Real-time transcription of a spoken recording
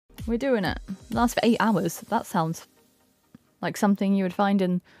We're doing it. Lasts for 8 hours. That sounds like something you would find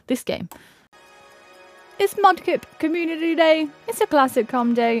in this game. It's Mudkip Community Day. It's a classic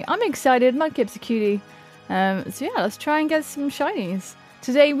calm day. I'm excited. Mudkip's a cutie. So yeah, let's try and get some shinies.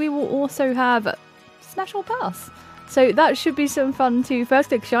 Today we will also have Special Pass. So that should be some fun too. First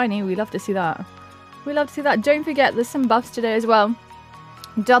click shiny. We love to see that. We love to see that. Don't forget there's some buffs today as well.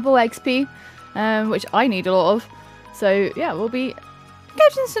 Double XP, which I need a lot of. So yeah, we'll be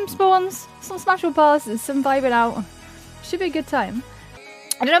catching some spawns, some Special Passes, some vibing out. Should be a good time.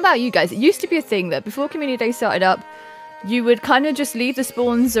 I don't know about you guys, it used to be a thing that before Community Day started up, you would kind of just leave the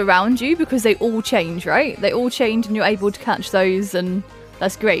spawns around you because they all change, right? They all change and you're able to catch those, and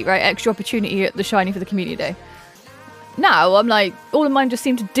that's great, right? Extra opportunity at the shiny for the Community Day. Now, I'm like, all of mine just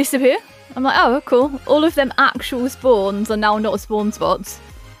seem to disappear. I'm like, oh, cool. All of them actual spawns are now not spawn spots.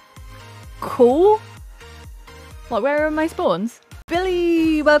 Cool. Like, where are my spawns?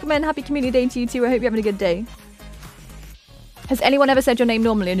 Billy, welcome in. Happy Community Day to you too. I hope you're having a good day. Has anyone ever said your name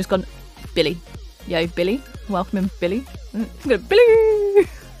normally and just gone, Billy? Yo, Billy. Welcome in, Billy. I'm gonna, Billy!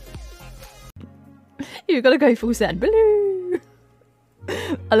 You've got to go full send. Billy!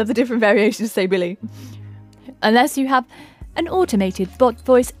 I love the different variations to say Billy. Unless you have an automated bot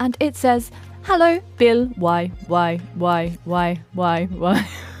voice and it says, hello, Bill, why?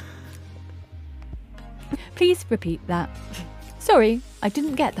 Please repeat that. Sorry, I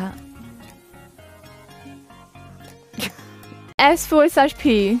didn't get that.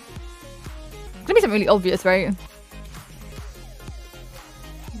 S/P. Gonna be something really obvious, right?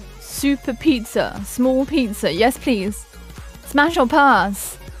 Super pizza. Small pizza. Yes, please. Smash or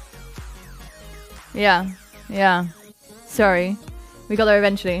pass. Yeah. Sorry. We got there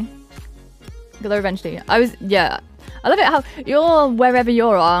eventually. I love it how you're wherever you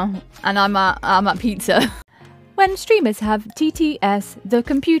are and I'm at pizza. When streamers have TTS, the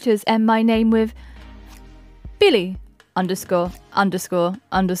computers end my name with Billy ____.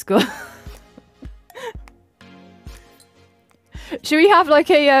 Should we have like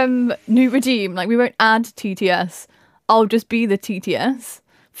a new redeem? Like we won't add TTS. I'll just be the TTS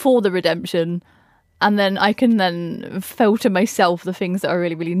for the redemption. And then I can then filter myself the things that are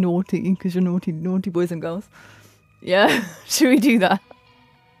really, really naughty. Because you're naughty boys and girls. Yeah, should we do that?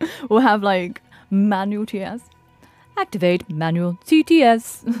 We'll have like manual TS. Activate manual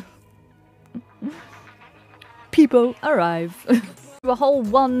TTS. People arrive. A whole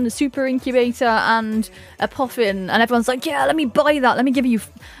one super incubator and a puffin, and everyone's like, yeah, let me buy that. Let me give you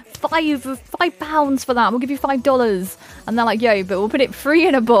 £5 for that. We'll give you $5. And they're like, yo, but we'll put it free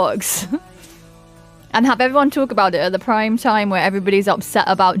in a box. And have everyone talk about it at the prime time where everybody's upset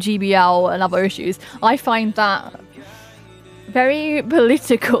about GBL and other issues. I find that very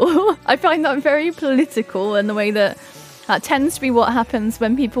political. I find that very political in the way that tends to be what happens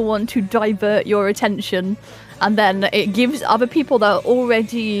when people want to divert your attention. And then it gives other people that are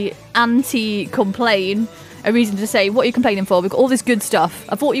already anti-complain a reason to say, what are you complaining for? We've got all this good stuff.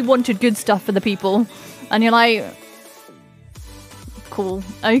 I thought you wanted good stuff for the people. And you're like, cool.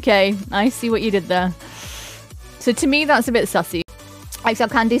 Okay, I see what you did there. So to me, that's a bit sussy. XL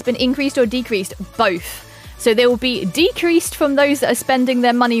candy's been increased or decreased? Both. So they will be decreased from those that are spending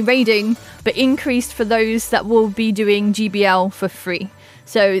their money raiding, but increased for those that will be doing GBL for free.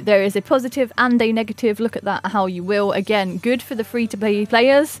 So there is a positive and a negative. Look at that how you will. Again, good for the free-to-play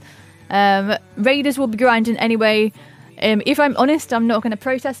players. Raiders will be grinding anyway. If I'm honest, I'm not going to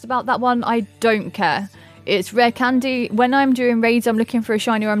protest about that one. I don't care. It's rare candy. When I'm doing raids, I'm looking for a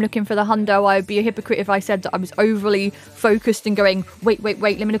shiny or I'm looking for the hundo. I would be a hypocrite if I said that I was overly focused and going, wait, let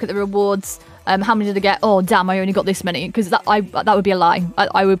me look at the rewards. How many did I get? Oh, damn, I only got this many. Because that would be a lie.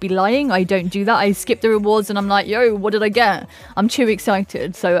 I would be lying. I don't do that. I skip the rewards and I'm like, yo, what did I get? I'm too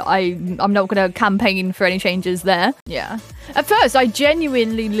excited. So I'm not going to campaign for any changes there. Yeah. At first, I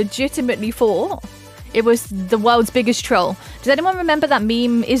genuinely, legitimately thought it was the world's biggest troll. Does anyone remember that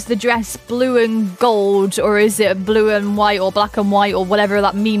meme? Is the dress blue and gold, or is it blue and white, or black and white, or whatever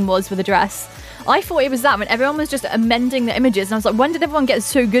that meme was for the dress? I thought it was that when everyone was just amending the images, and I was like, when did everyone get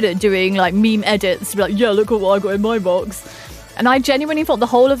so good at doing like meme edits? To be like, yeah, look at what I got in my box. And I genuinely thought the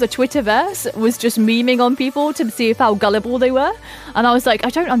whole of the Twitterverse was just memeing on people to see if how gullible they were. And I was like, I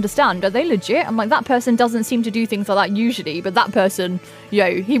don't understand. Are they legit? I'm like, that person doesn't seem to do things like that usually, but that person,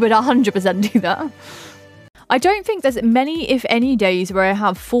 yo, he would 100% do that. I don't think there's many, if any, days where I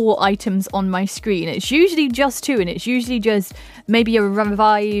have 4 items on my screen. It's usually just 2, and it's usually just maybe a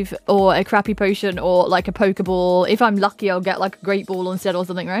revive or a crappy potion or like a Pokeball. If I'm lucky, I'll get like a Great Ball instead or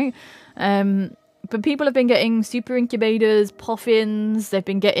something, right? But people have been getting super incubators, puffins, they've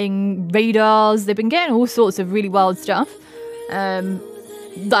been getting radars, they've been getting all sorts of really wild stuff.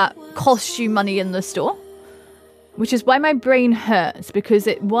 that cost you money in the store. Which is why my brain hurts, because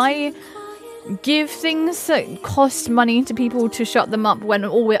why give things that cost money to people to shut them up when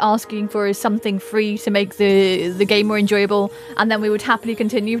all we're asking for is something free to make the game more enjoyable, and then we would happily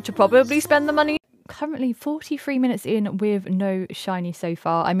continue to probably spend the money. Currently 43 minutes in with no shiny so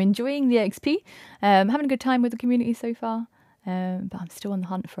far. I'm enjoying the XP, having a good time with the community so far, but I'm still on the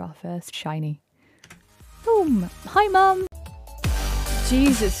hunt for our first shiny. Boom! Hi, Mum!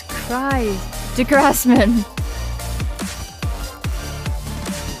 Jesus Christ! DeGrassman!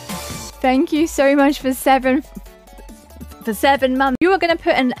 Thank you so much for 7 months. You are going to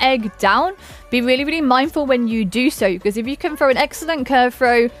put an egg down. Be really, really mindful when you do so, because if you can throw an excellent curve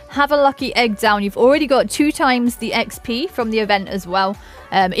throw, have a lucky egg down, you've already got 2 times the XP from the event as well.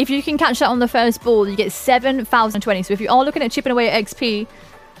 If you can catch that on the first ball, you get 7,020. So if you are looking at chipping away at XP,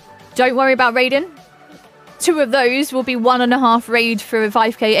 don't worry about raiding. 2 of those will be 1.5 raid for a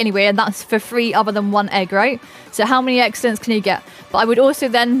 5k anyway, and that's for free other than 1 egg, right? So how many excellents can you get? But I would also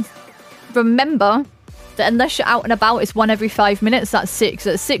then remember that unless you're out and about, it's 1 every 5 minutes. That's 6. So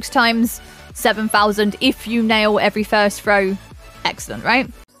that's 6 times 7,000 if you nail every first throw. Excellent, right?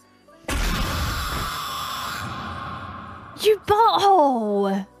 You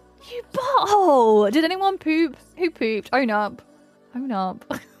butthole! You butthole! Did anyone poop? Who pooped? Own up. Own up.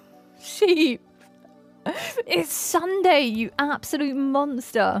 Sheep. It's Sunday, you absolute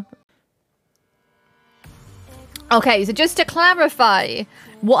monster. Okay, so just to clarify,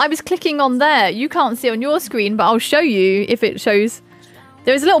 what I was clicking on there, you can't see on your screen, but I'll show you if it shows.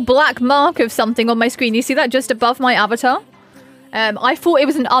 There's a little black mark of something on my screen. You see that just above my avatar? I thought it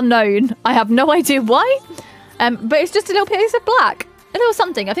was an unknown. I have no idea why. But it's just a little piece of black. A little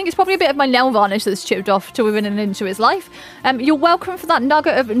something. I think it's probably a bit of my nail varnish that's chipped off to within an inch of its life. You're welcome for that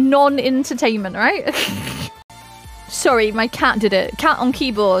nugget of non-entertainment, right? Sorry, my cat did it. Cat on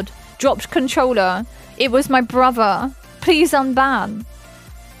keyboard. Dropped controller. It was my brother. Please unban.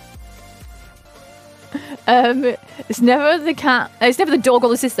 It's never the cat. It's never the dog or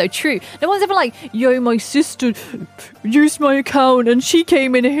the sister. True. No one's ever like, yo, my sister used my account and she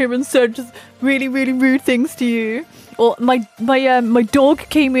came in here and said just really, really rude things to you. Or my dog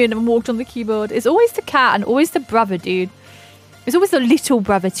came in and walked on the keyboard. It's always the cat and always the brother, dude. It's always the little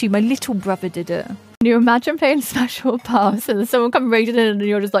brother too. My little brother did it. Can you imagine playing Smash or Pass and someone come raiding in and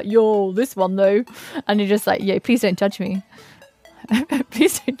you're just like, yo, this one though. And you're just like, yo, please don't judge me.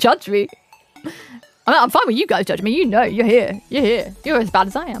 Please don't judge me. I'm fine with you guys judging me. You know, you're here. You're here. You're as bad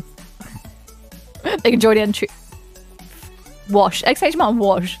as I am. They can join the entry. Wash. Exclamation mark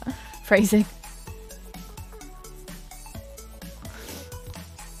wash. Phrasing.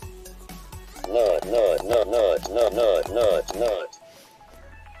 Not.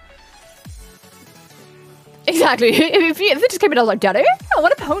 Exactly. If it just came in, I was like, Daddy, I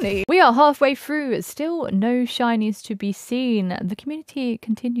want a pony. We are halfway through. Still no shinies to be seen. The community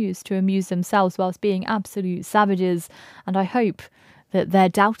continues to amuse themselves whilst being absolute savages. And I hope that their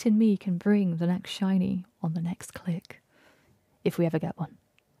doubt in me can bring the next shiny on the next click. If we ever get one.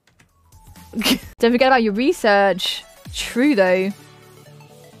 Don't forget about your research. True, though.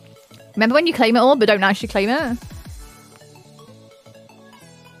 Remember when you claim it all, but don't actually claim it?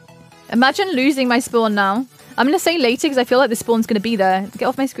 Imagine losing my spawn now. I'm going to say later because I feel like the spawn's going to be there. Get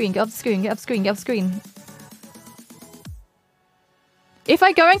off my screen, get off the screen, get off the screen, get off the screen. If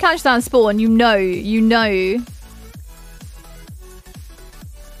I go and catch that spawn, you know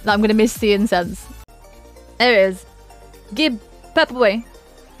that I'm going to miss the incense. There it is. Gib, purple boy.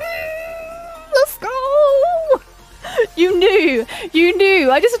 Let's go! You knew.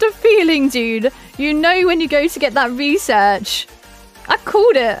 I just had a feeling, dude. You know when you go to get that research. I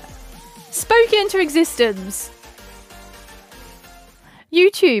called it. Spoke it into existence.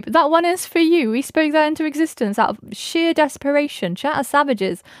 YouTube, that one is for you. We spoke that into existence out of sheer desperation. Chat are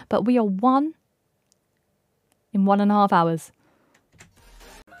savages, but we are one in 1.5 hours.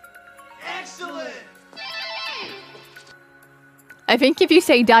 Excellent. I think if you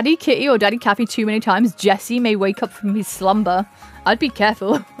say Daddy Kitty or Daddy Cappy too many times, Jesse may wake up from his slumber. I'd be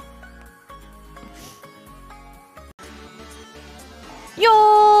careful.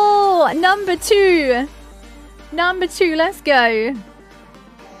 Yo, number 2. Number 2, let's go.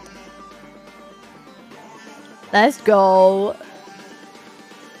 Let's go.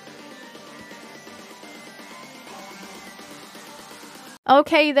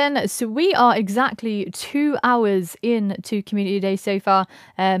 Okay then, so we are exactly 2 hours into Community Day so far.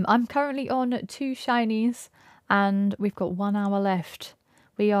 I'm currently on 2 shinies and we've got 1 hour left.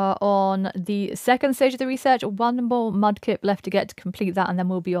 We are on the second stage of the research, 1 more Mudkip left to get to complete that, and then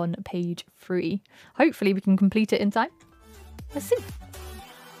we'll be on page 3. Hopefully we can complete it in time. Let's see.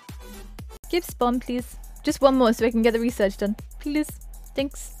 Give spawn, please. Just one more so we can get the research done. Please.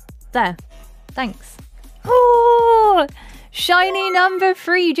 Thanks. There. Thanks. Oh! Shiny number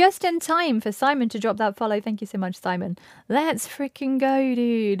 3, just in time for Simon to drop that follow. Thank you so much, Simon. Let's freaking go,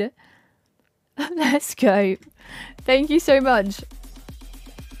 dude. Let's go. Thank you so much.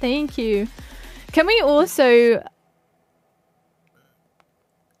 Thank you. Can we also...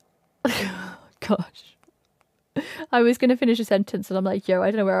 Gosh. I was going to finish a sentence and I'm like, yo,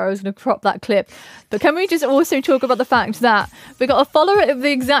 I don't know where I was going to crop that clip. But can we just also talk about the fact that we got a follower at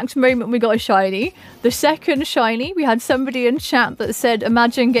the exact moment we got a shiny. The second shiny, we had somebody in chat that said,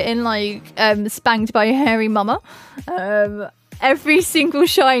 imagine getting like spanked by a hairy mama. Every single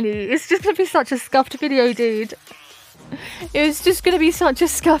shiny. It's just going to be such a scuffed video, dude. It's just going to be such a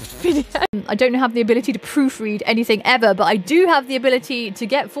scuffed video. I don't have the ability to proofread anything ever, but I do have the ability to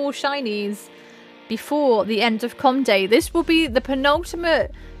get 4 shinies before the end of Com Day. This will be the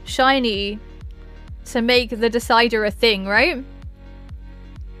penultimate shiny to make the decider a thing, right?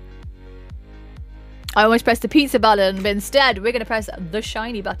 I almost pressed the pizza button, but instead we're going to press the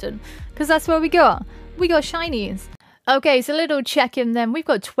shiny button because that's where we got. We got shinies. Okay, so a little check-in then. We've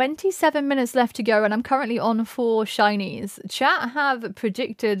got 27 minutes left to go and I'm currently on 4 shinies. Chat have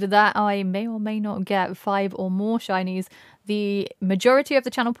predicted that I may or may not get 5 or more shinies. The majority of the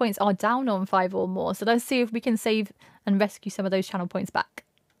channel points are down on 5 or more. So let's see if we can save and rescue some of those channel points back.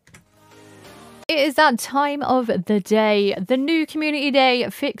 It is that time of the day. The new community day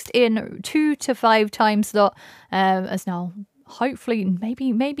fixed in 2 to 5 time slot as now. Hopefully,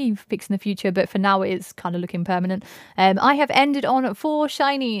 maybe fix in the future, but for now it's kind of looking permanent. I have ended on 4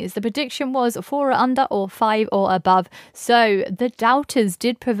 shinies. The prediction was 4 or under or 5 or above. So the doubters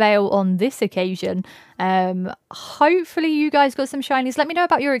did prevail on this occasion. Hopefully you guys got some shinies. Let me know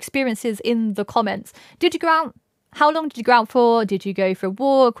about your experiences in the comments. Did you go out? How long did you go out for? Did you go for a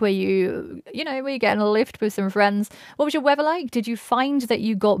walk? Were you getting a lift with some friends? What was your weather like? Did you find that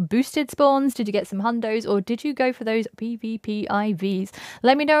you got boosted spawns? Did you get some hundos? Or did you go for those PvP IVs?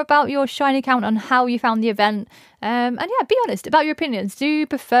 Let me know about your shiny count and how you found the event. And yeah, be honest about your opinions. Do you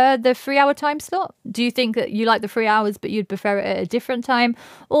prefer the 3-hour time slot? Do you think that you like the 3 hours but you'd prefer it at a different time?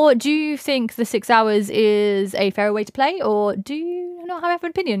 Or do you think the 6 hours is a fairer way to play? Or do you not have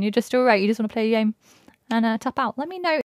an opinion? You're just alright, you just want to play a game and tap out? Let me know